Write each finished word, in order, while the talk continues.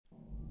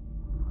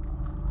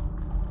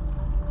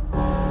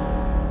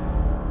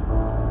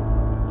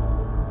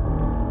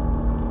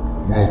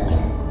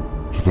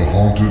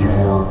Haunted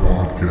Horror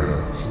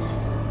Podcast.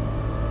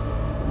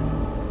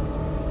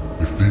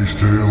 If these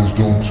tales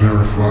don't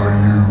terrify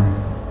you,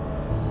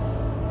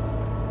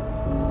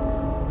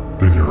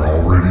 then you're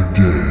already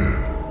dead.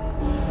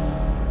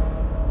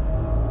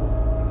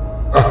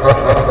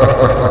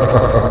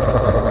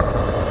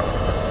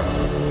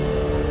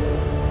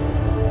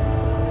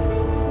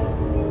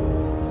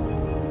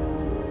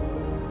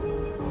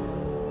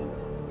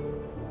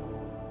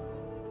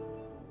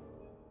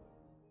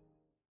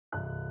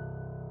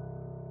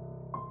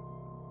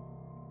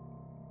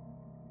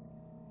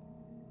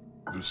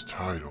 This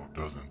title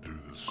doesn't do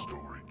this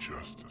story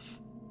justice.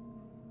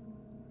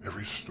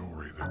 Every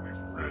story that we've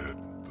read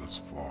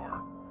thus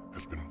far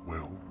has been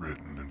well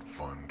written and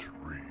fun to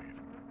read.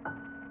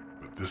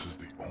 But this is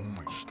the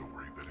only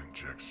story that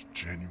injects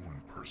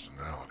genuine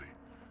personality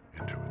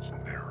into its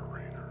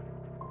narrator.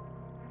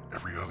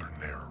 Every other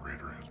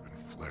narrator has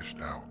been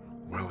fleshed out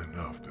well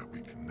enough that we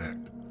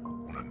connect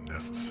on a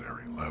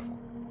necessary level.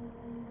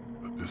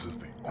 But this is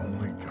the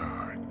only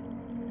guy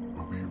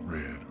who we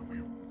read who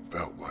we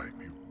felt like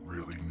we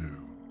really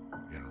knew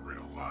in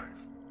real life.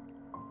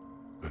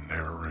 The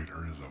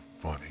narrator is a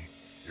funny,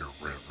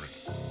 irreverent,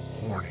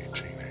 horny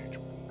teenage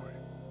boy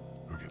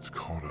who gets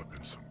caught up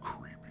in some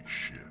creepy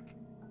shit.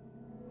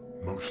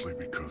 Mostly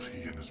because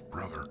he and his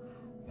brother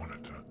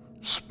wanted to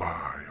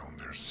spy on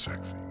their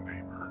sexy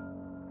neighbor.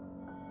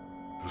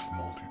 This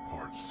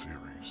multi-part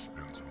series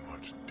spins a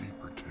much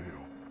deeper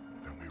tale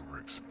than we were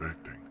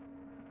expecting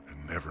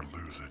and never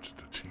loses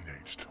the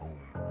teenage tone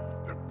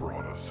that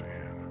brought us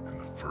in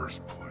the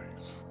first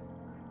place.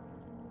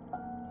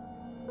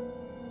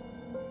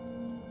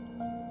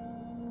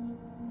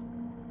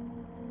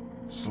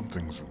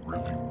 Something's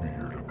really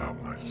weird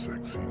about my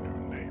sexy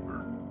new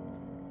neighbor.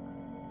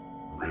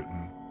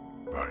 Written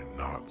by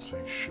Nazi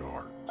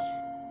Sharks.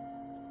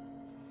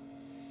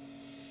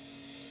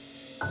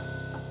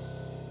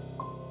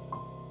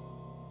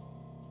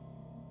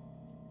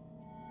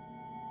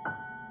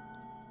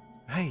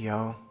 Hey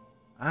y'all,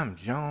 I'm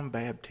John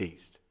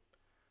Baptiste,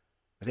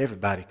 but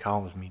everybody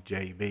calls me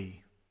JB.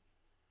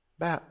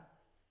 About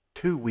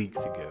 2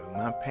 weeks ago,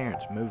 my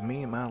parents moved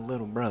me and my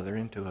little brother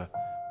into a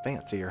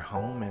fancier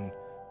home in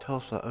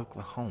Tulsa,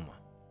 Oklahoma.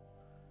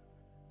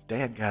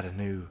 Dad got a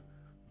new,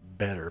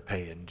 better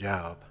paying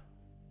job.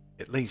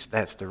 At least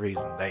that's the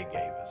reason they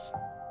gave us.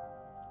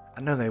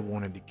 I know they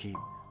wanted to keep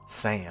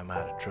Sam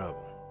out of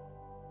trouble.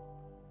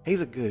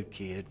 He's a good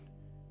kid.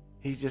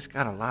 He's just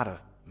got a lot of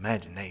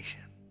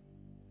imagination.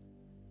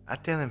 I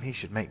tell him he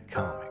should make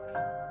comics.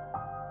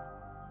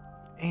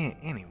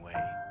 Anyway,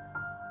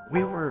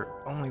 we were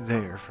only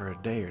there for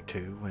a day or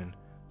two when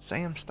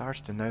Sam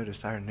starts to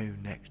notice our new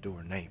next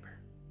door neighbor.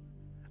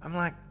 I'm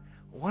like,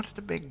 what's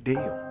the big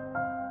deal?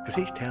 Because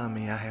he's telling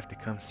me I have to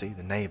come see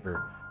the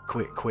neighbor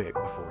quick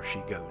before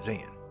she goes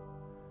in.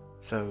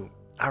 So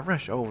I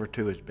rush over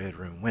to his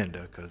bedroom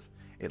window because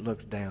it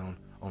looks down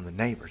on the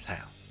neighbor's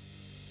house.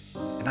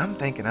 And I'm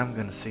thinking I'm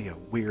going to see a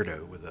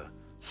weirdo with a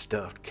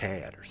stuffed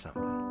cat or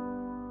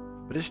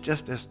something. But it's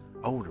just this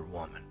older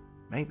woman,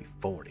 maybe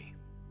 40.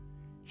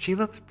 She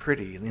looks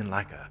pretty in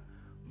like a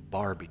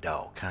Barbie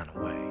doll kind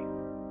of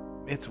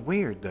way. It's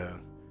weird though,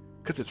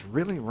 because it's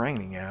really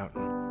raining out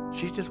and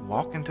she's just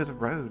walking to the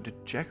road to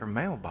check her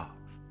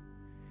mailbox.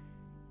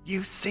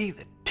 You see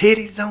the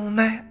titties on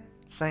that?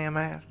 Sam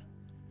asked.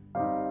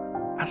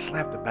 I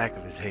slapped the back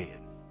of his head.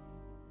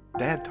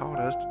 Dad taught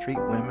us to treat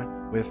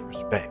women with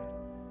respect.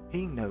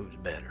 He knows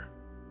better.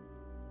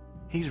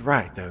 He's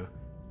right though.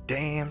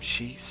 Damn,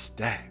 she's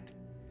stacked.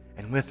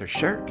 And with her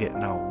shirt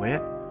getting all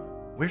wet,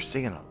 we're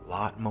seeing a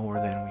lot more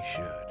than we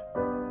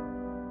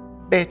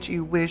should. Bet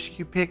you wish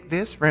you picked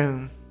this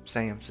room,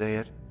 Sam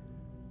said.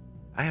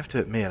 I have to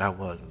admit I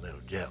was a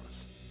little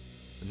jealous.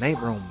 The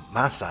neighbor on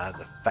my side's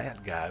a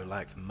fat guy who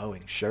likes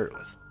mowing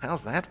shirtless.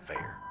 How's that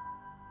fair?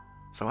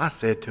 So I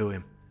said to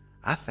him,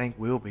 I think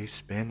we'll be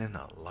spending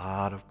a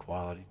lot of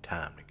quality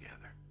time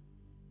together.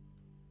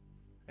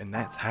 And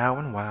that's how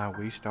and why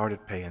we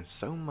started paying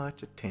so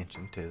much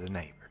attention to the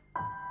neighbor.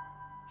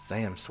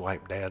 Sam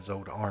swiped Dad's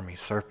old Army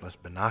surplus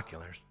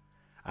binoculars.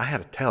 I had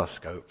a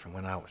telescope from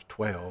when I was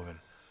 12 and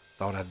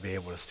thought I'd be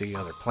able to see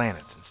other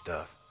planets and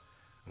stuff.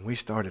 And we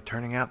started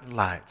turning out the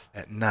lights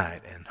at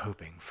night and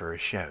hoping for a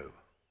show.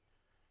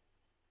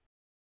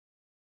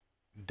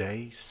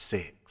 Day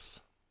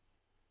 6.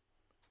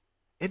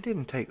 It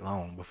didn't take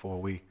long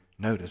before we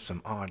noticed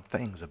some odd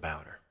things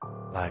about her.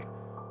 Like,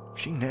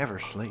 she never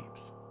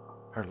sleeps.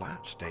 Her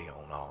lights stay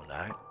on all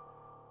night.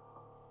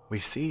 We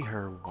see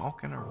her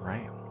walking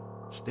around,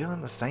 still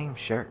in the same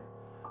shirt,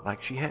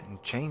 like she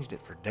hadn't changed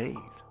it for days.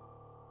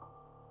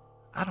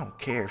 I don't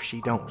care if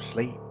she don't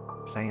sleep,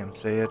 Sam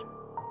said.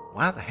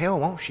 Why the hell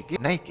won't she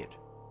get naked?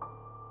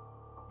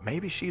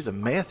 Maybe she's a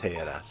meth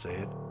head, I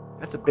said.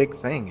 That's a big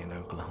thing in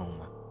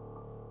Oklahoma.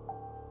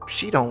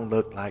 She don't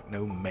look like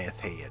no meth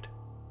head.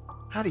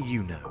 How do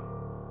you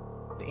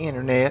know? The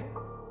internet.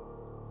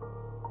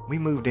 We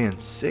moved in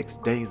 6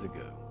 days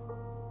ago.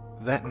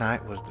 That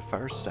night was the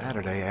first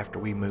Saturday after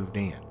we moved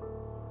in.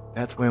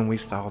 That's when we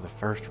saw the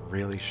first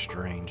really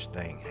strange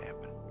thing happen.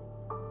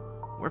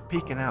 We're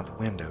peeking out the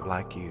window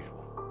like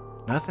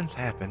usual. Nothing's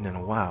happened in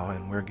a while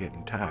and we're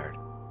getting tired.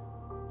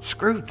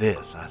 Screw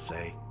this, I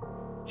say.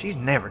 She's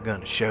never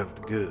gonna show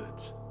the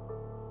goods.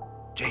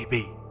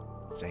 JB,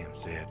 Sam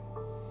said.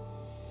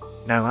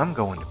 No, I'm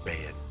going to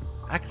bed.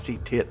 I can see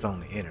tits on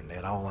the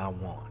internet all I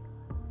want.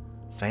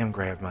 Sam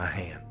grabbed my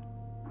hand.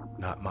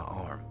 Not my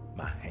arm,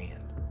 my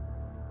hand.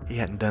 He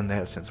hadn't done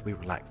that since we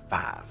were like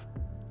 5.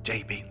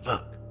 JB,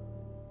 look,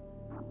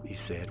 he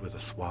said with a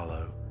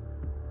swallow.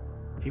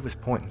 He was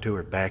pointing to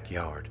her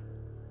backyard.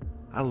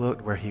 I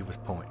looked where he was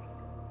pointing.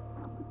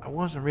 I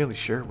wasn't really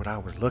sure what I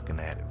was looking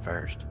at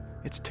first.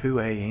 It's 2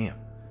 a.m.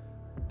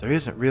 There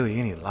isn't really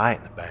any light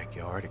in the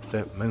backyard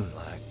except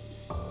moonlight,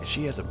 and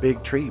she has a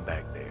big tree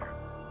back there,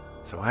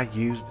 so I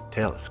used the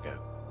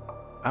telescope.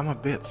 I'm a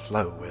bit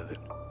slow with it.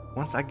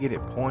 Once I get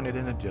it pointed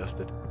and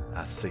adjusted,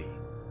 I see.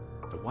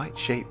 The white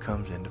shape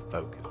comes into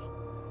focus,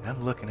 and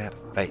I'm looking at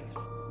a face,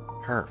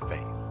 her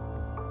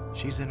face.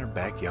 She's in her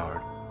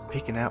backyard,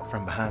 peeking out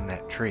from behind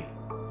that tree,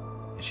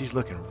 and she's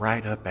looking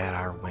right up at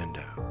our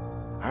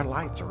window. Our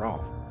lights are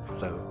off,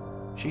 so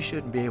she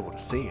shouldn't be able to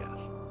see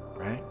us,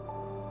 right?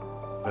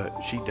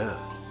 But she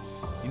does.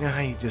 You know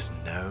how you just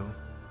know?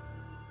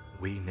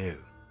 We knew.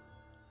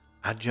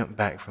 I jumped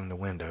back from the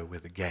window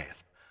with a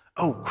gasp.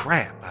 Oh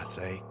crap, I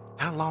say.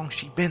 How long's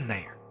she been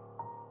there?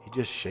 He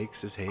just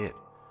shakes his head.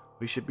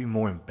 We should be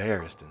more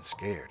embarrassed than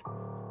scared.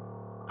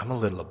 I'm a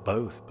little of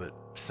both, but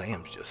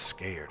Sam's just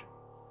scared.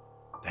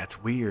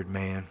 That's weird,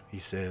 man, he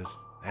says.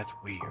 That's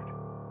weird.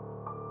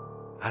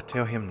 I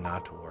tell him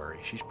not to worry.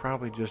 She's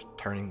probably just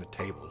turning the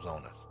tables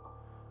on us.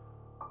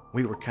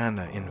 We were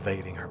kinda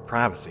invading her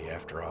privacy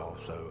after all,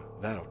 so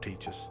that'll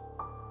teach us.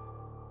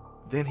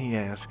 Then he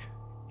asks,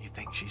 you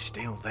think she's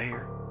still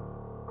there?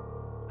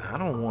 I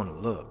don't want to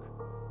look.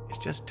 It's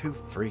just too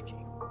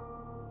freaky.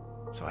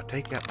 So I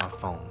take out my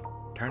phone,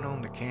 turn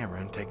on the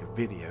camera and take a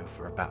video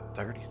for about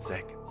 30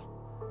 seconds.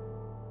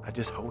 I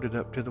just hold it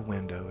up to the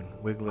window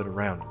and wiggle it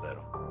around a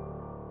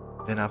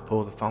little. Then I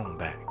pull the phone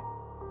back.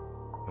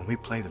 When we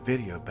play the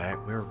video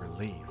back, we're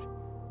relieved.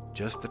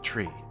 Just the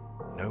tree,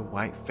 no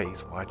white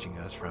face watching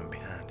us from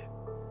behind it.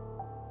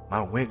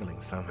 My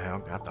wiggling somehow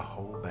got the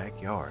whole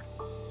backyard.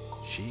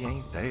 She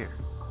ain't there.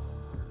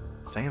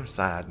 Sam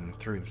sighed and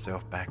threw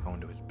himself back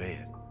onto his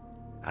bed.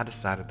 I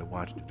decided to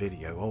watch the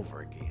video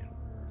over again,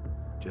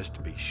 just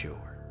to be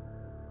sure.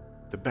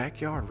 The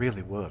backyard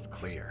really was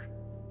clear.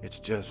 It's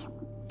just,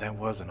 that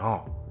wasn't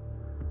all.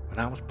 When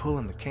I was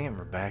pulling the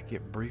camera back,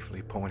 it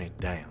briefly pointed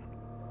down,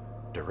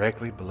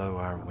 directly below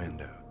our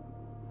window.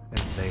 And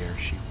there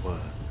she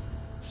was,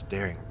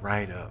 staring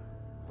right up,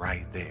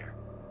 right there,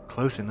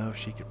 close enough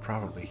she could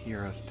probably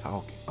hear us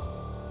talking.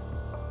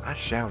 I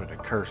shouted a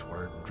curse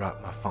word and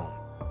dropped my phone.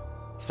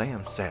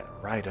 Sam sat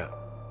right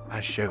up. I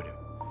showed him,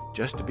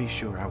 just to be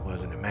sure I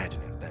wasn't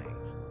imagining things.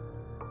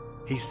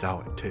 He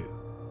saw it too.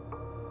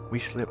 We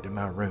slipped in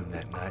my room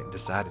that night and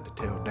decided to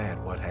tell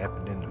Dad what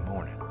happened in the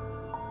morning.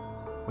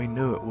 We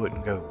knew it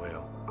wouldn't go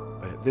well,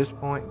 but at this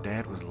point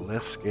Dad was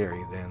less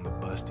scary than the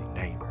busty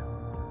neighbor.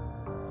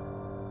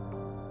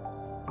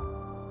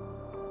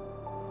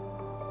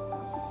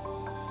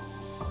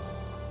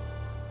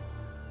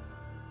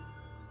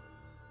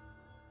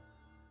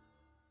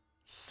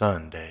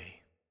 Sunday.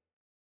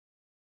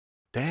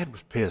 Dad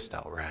was pissed,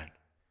 all right.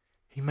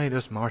 He made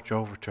us march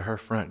over to her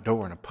front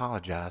door and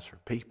apologize for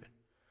peeping.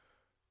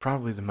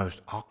 Probably the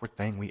most awkward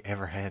thing we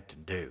ever had to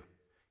do.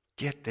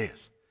 Get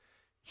this.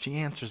 She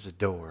answers the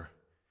door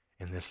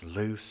in this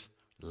loose,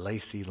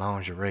 lacy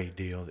lingerie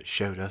deal that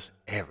showed us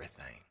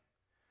everything.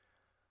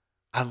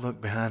 I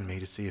looked behind me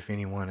to see if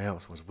anyone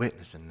else was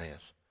witnessing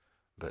this,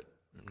 but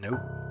nope.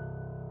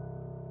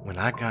 When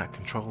I got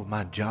control of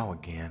my jaw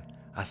again,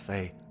 I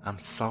say, I'm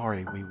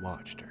sorry we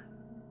watched her.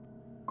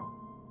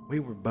 We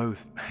were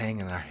both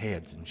hanging our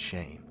heads in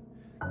shame.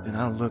 Then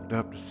I looked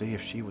up to see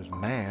if she was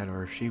mad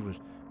or if she was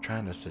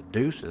trying to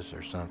seduce us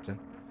or something.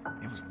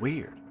 It was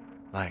weird.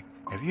 Like,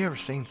 have you ever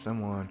seen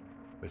someone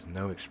with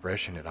no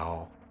expression at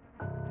all?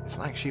 It's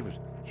like she was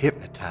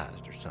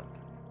hypnotized or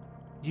something.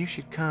 You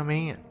should come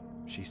in,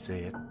 she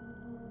said.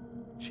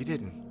 She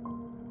didn't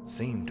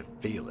seem to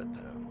feel it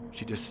though.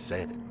 She just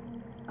said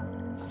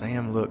it.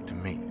 Sam looked to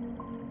me.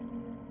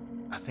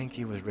 I think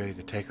he was ready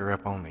to take her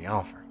up on the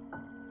offer.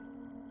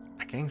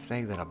 I can't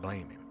say that I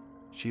blame him.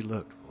 She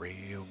looked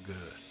real good.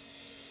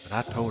 But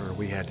I told her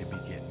we had to be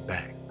getting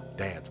back.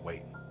 Dad's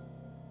waiting.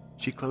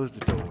 She closed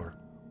the door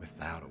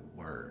without a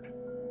word.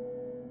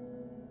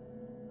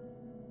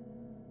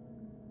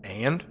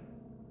 And?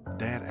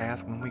 Dad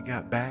asked when we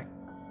got back.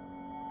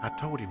 I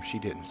told him she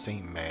didn't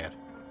seem mad.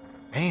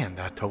 And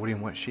I told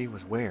him what she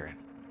was wearing.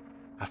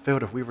 I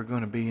felt if we were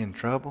going to be in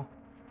trouble,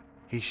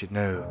 he should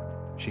know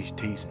she's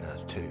teasing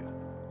us too.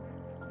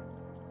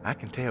 I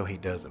can tell he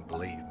doesn't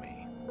believe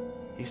me.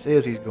 He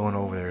says he's going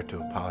over there to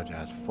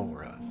apologize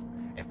for us.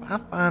 If I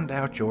find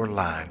out you're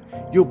lying,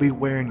 you'll be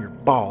wearing your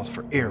balls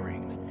for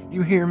earrings.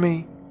 You hear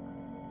me?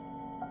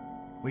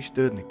 We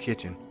stood in the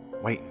kitchen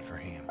waiting for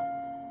him.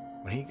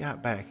 When he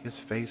got back, his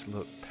face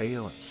looked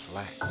pale and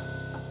slack.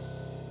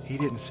 He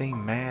didn't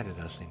seem mad at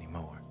us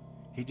anymore.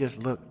 He just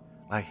looked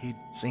like he'd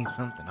seen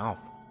something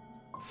awful.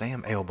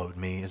 Sam elbowed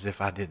me as if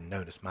I didn't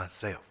notice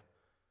myself.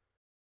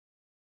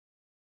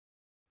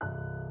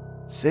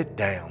 "Sit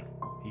down,"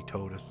 he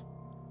told us.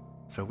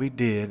 So we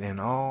did and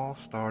all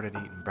started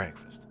eating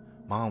breakfast.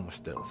 Mom was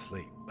still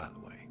asleep, by the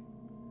way.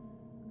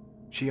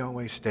 She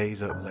always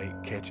stays up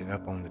late catching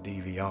up on the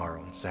DVR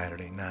on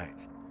Saturday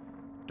nights.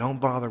 "Don't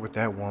bother with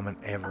that woman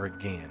ever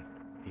again,"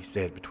 he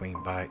said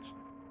between bites.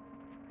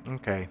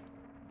 Okay,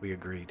 we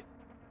agreed.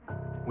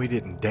 We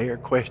didn't dare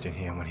question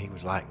him when he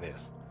was like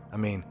this. I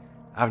mean,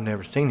 I've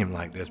never seen him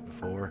like this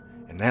before,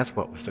 and that's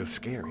what was so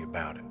scary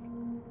about it.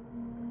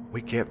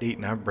 We kept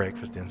eating our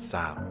breakfast in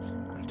silence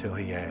until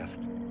he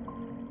asked,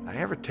 "I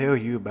ever tell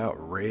you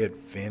about Red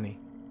Finney?"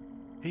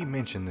 He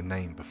mentioned the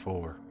name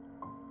before.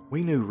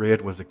 We knew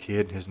Red was a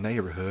kid in his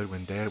neighborhood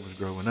when Dad was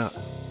growing up,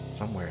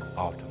 somewhere in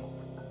Baltimore.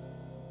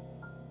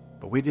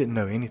 But we didn't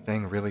know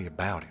anything really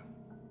about him.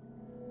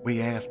 We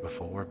asked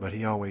before, but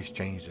he always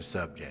changed the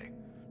subject,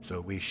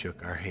 so we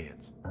shook our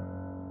heads.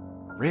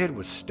 Red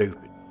was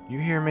stupid. You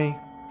hear me?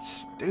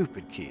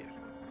 Stupid kid.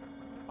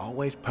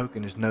 Always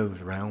poking his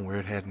nose around where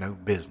it had no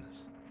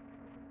business.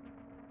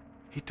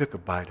 He took a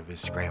bite of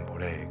his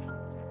scrambled eggs.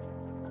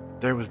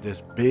 There was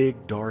this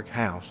big, dark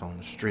house on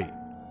the street,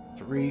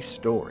 3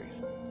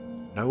 stories.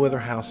 No other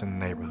house in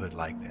the neighborhood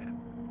like that.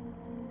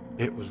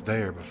 It was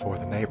there before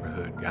the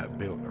neighborhood got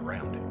built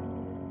around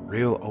it.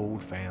 Real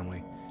old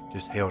family,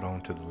 just held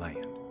on to the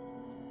land.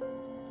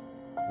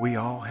 We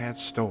all had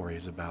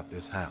stories about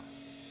this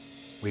house.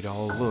 We'd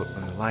all look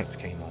when the lights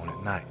came on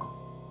at night.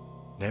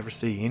 Never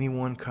see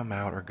anyone come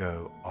out or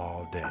go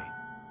all day.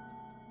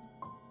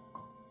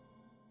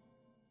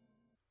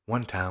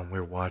 One time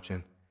we're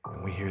watching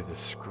and we hear this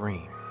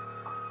scream.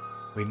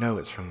 We know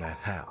it's from that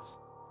house.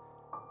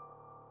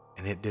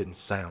 And it didn't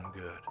sound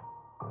good.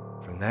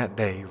 From that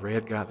day,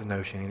 Red got the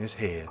notion in his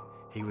head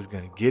he was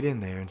going to get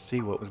in there and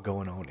see what was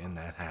going on in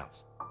that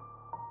house.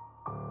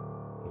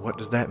 "What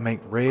does that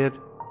make Red?"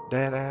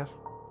 Dad asked.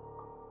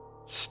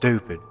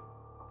 "Stupid,"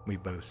 we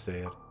both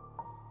said.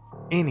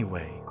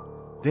 Anyway,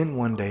 then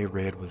one day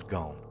Red was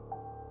gone.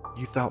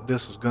 You thought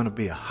this was going to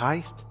be a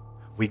heist?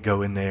 We'd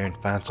go in there and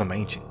find some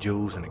ancient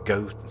jewels and a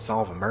ghost and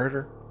solve a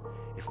murder?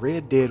 If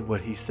Red did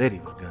what he said he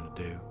was going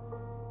to do,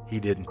 he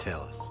didn't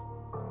tell us.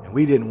 And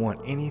we didn't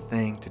want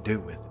anything to do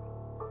with it.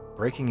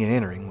 Breaking and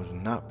entering was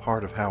not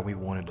part of how we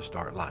wanted to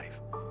start life.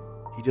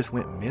 He just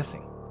went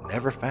missing,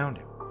 never found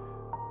him.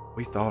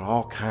 We thought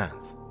all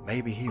kinds.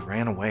 Maybe he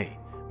ran away.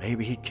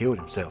 Maybe he killed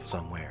himself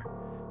somewhere.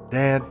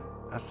 "Dad,"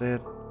 I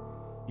said,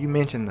 "you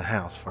mentioned the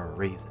house for a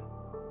reason."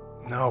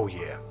 "No,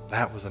 yeah,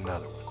 that was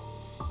another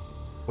one.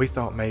 We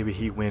thought maybe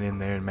he went in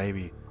there and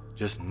maybe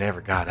just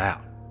never got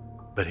out.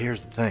 But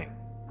here's the thing."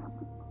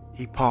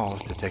 He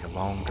paused to take a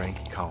long drink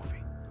of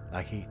coffee,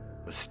 like he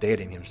was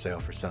steadying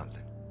himself or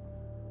something.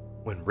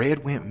 "When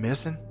Red went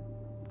missing,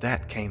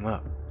 that came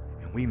up,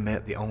 and we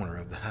met the owner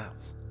of the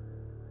house."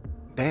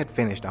 Dad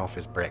finished off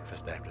his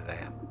breakfast after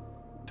that,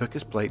 took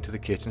his plate to the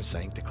kitchen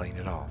sink to clean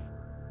it off,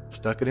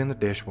 stuck it in the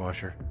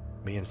dishwasher.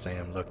 Me and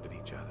Sam looked at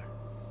each other.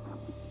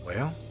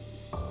 "Well,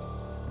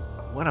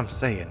 what I'm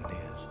saying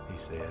is," he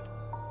said,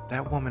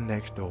 "that woman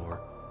next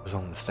door was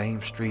on the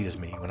same street as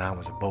me when I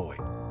was a boy."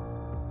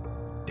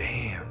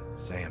 "Damn,"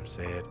 Sam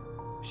said,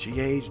 "she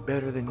aged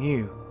better than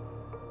you."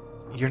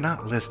 "You're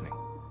not listening.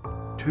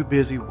 Too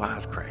busy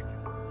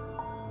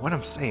wisecracking. What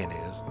I'm saying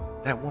is,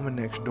 that woman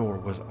next door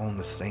was on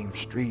the same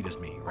street as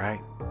me,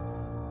 right?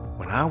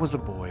 When I was a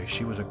boy,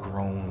 she was a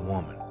grown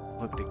woman,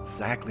 looked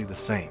exactly the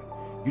same.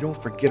 You don't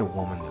forget a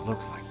woman that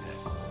looks like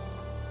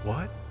that."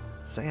 "What?"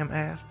 Sam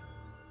asked.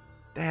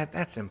 "Dad,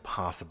 that's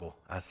impossible,"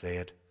 I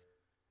said.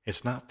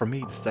 "It's not for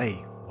me to say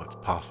what's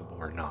possible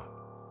or not.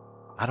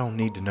 I don't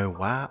need to know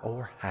why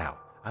or how.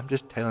 I'm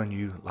just telling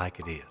you like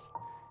it is.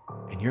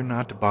 And you're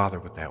not to bother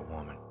with that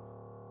woman.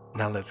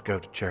 Now let's go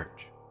to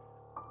church."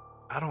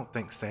 I don't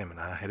think Sam and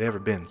I had ever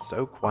been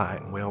so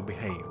quiet and well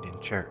behaved in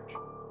church.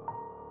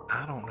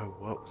 I don't know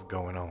what was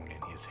going on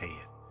in his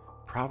head.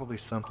 Probably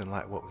something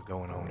like what was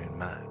going on in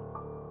mine.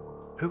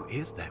 Who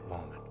is that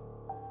woman?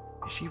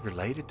 Is she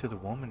related to the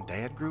woman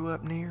Dad grew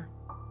up near?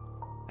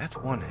 That's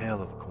one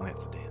hell of a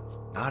coincidence.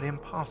 Not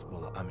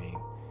impossible, I mean.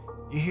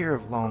 You hear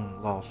of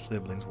long-lost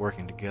siblings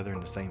working together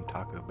in the same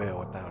Taco Bell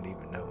without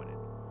even knowing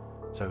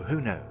it. So who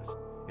knows?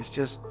 It's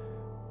just,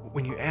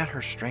 when you add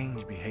her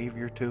strange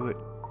behavior to it,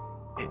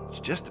 it's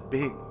just a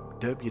big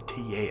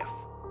WTF.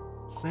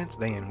 Since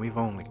then, we've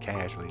only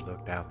casually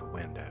looked out the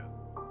window.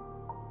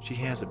 She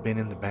hasn't been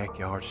in the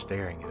backyard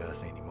staring at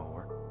us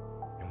anymore,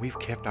 and we've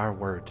kept our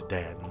word to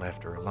Dad and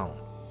left her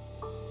alone.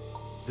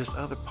 This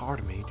other part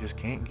of me just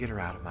can't get her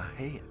out of my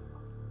head.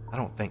 I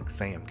don't think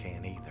Sam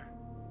can either.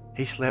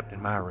 He slept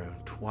in my room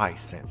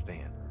twice since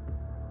then.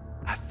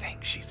 "I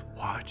think she's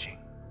watching,"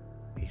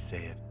 he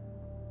said.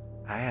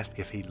 I asked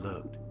if he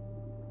looked,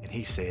 and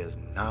he says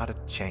not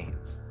a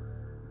chance.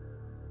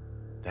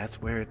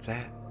 That's where it's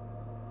at.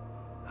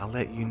 I'll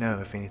let you know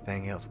if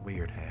anything else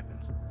weird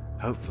happens.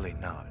 Hopefully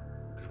not,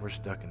 because we're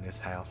stuck in this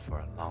house for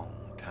a long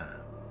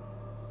time.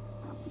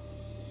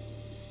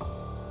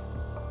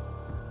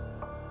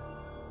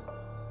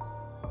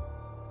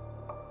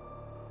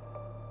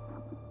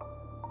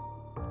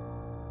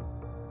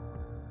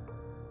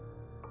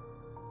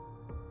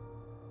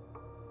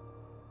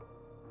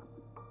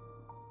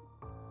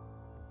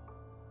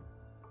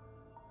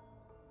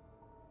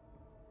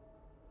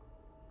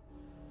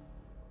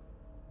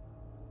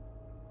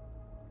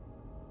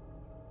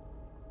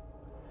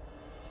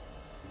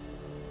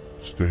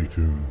 Stay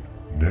tuned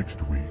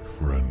next week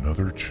for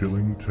another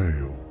chilling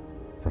tale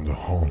from the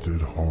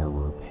Haunted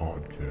Horror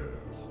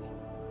Podcast.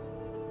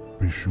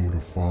 Be sure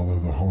to follow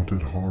the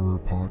Haunted Horror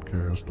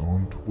Podcast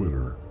on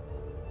Twitter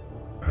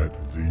at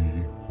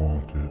The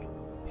Haunted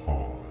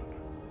Pod.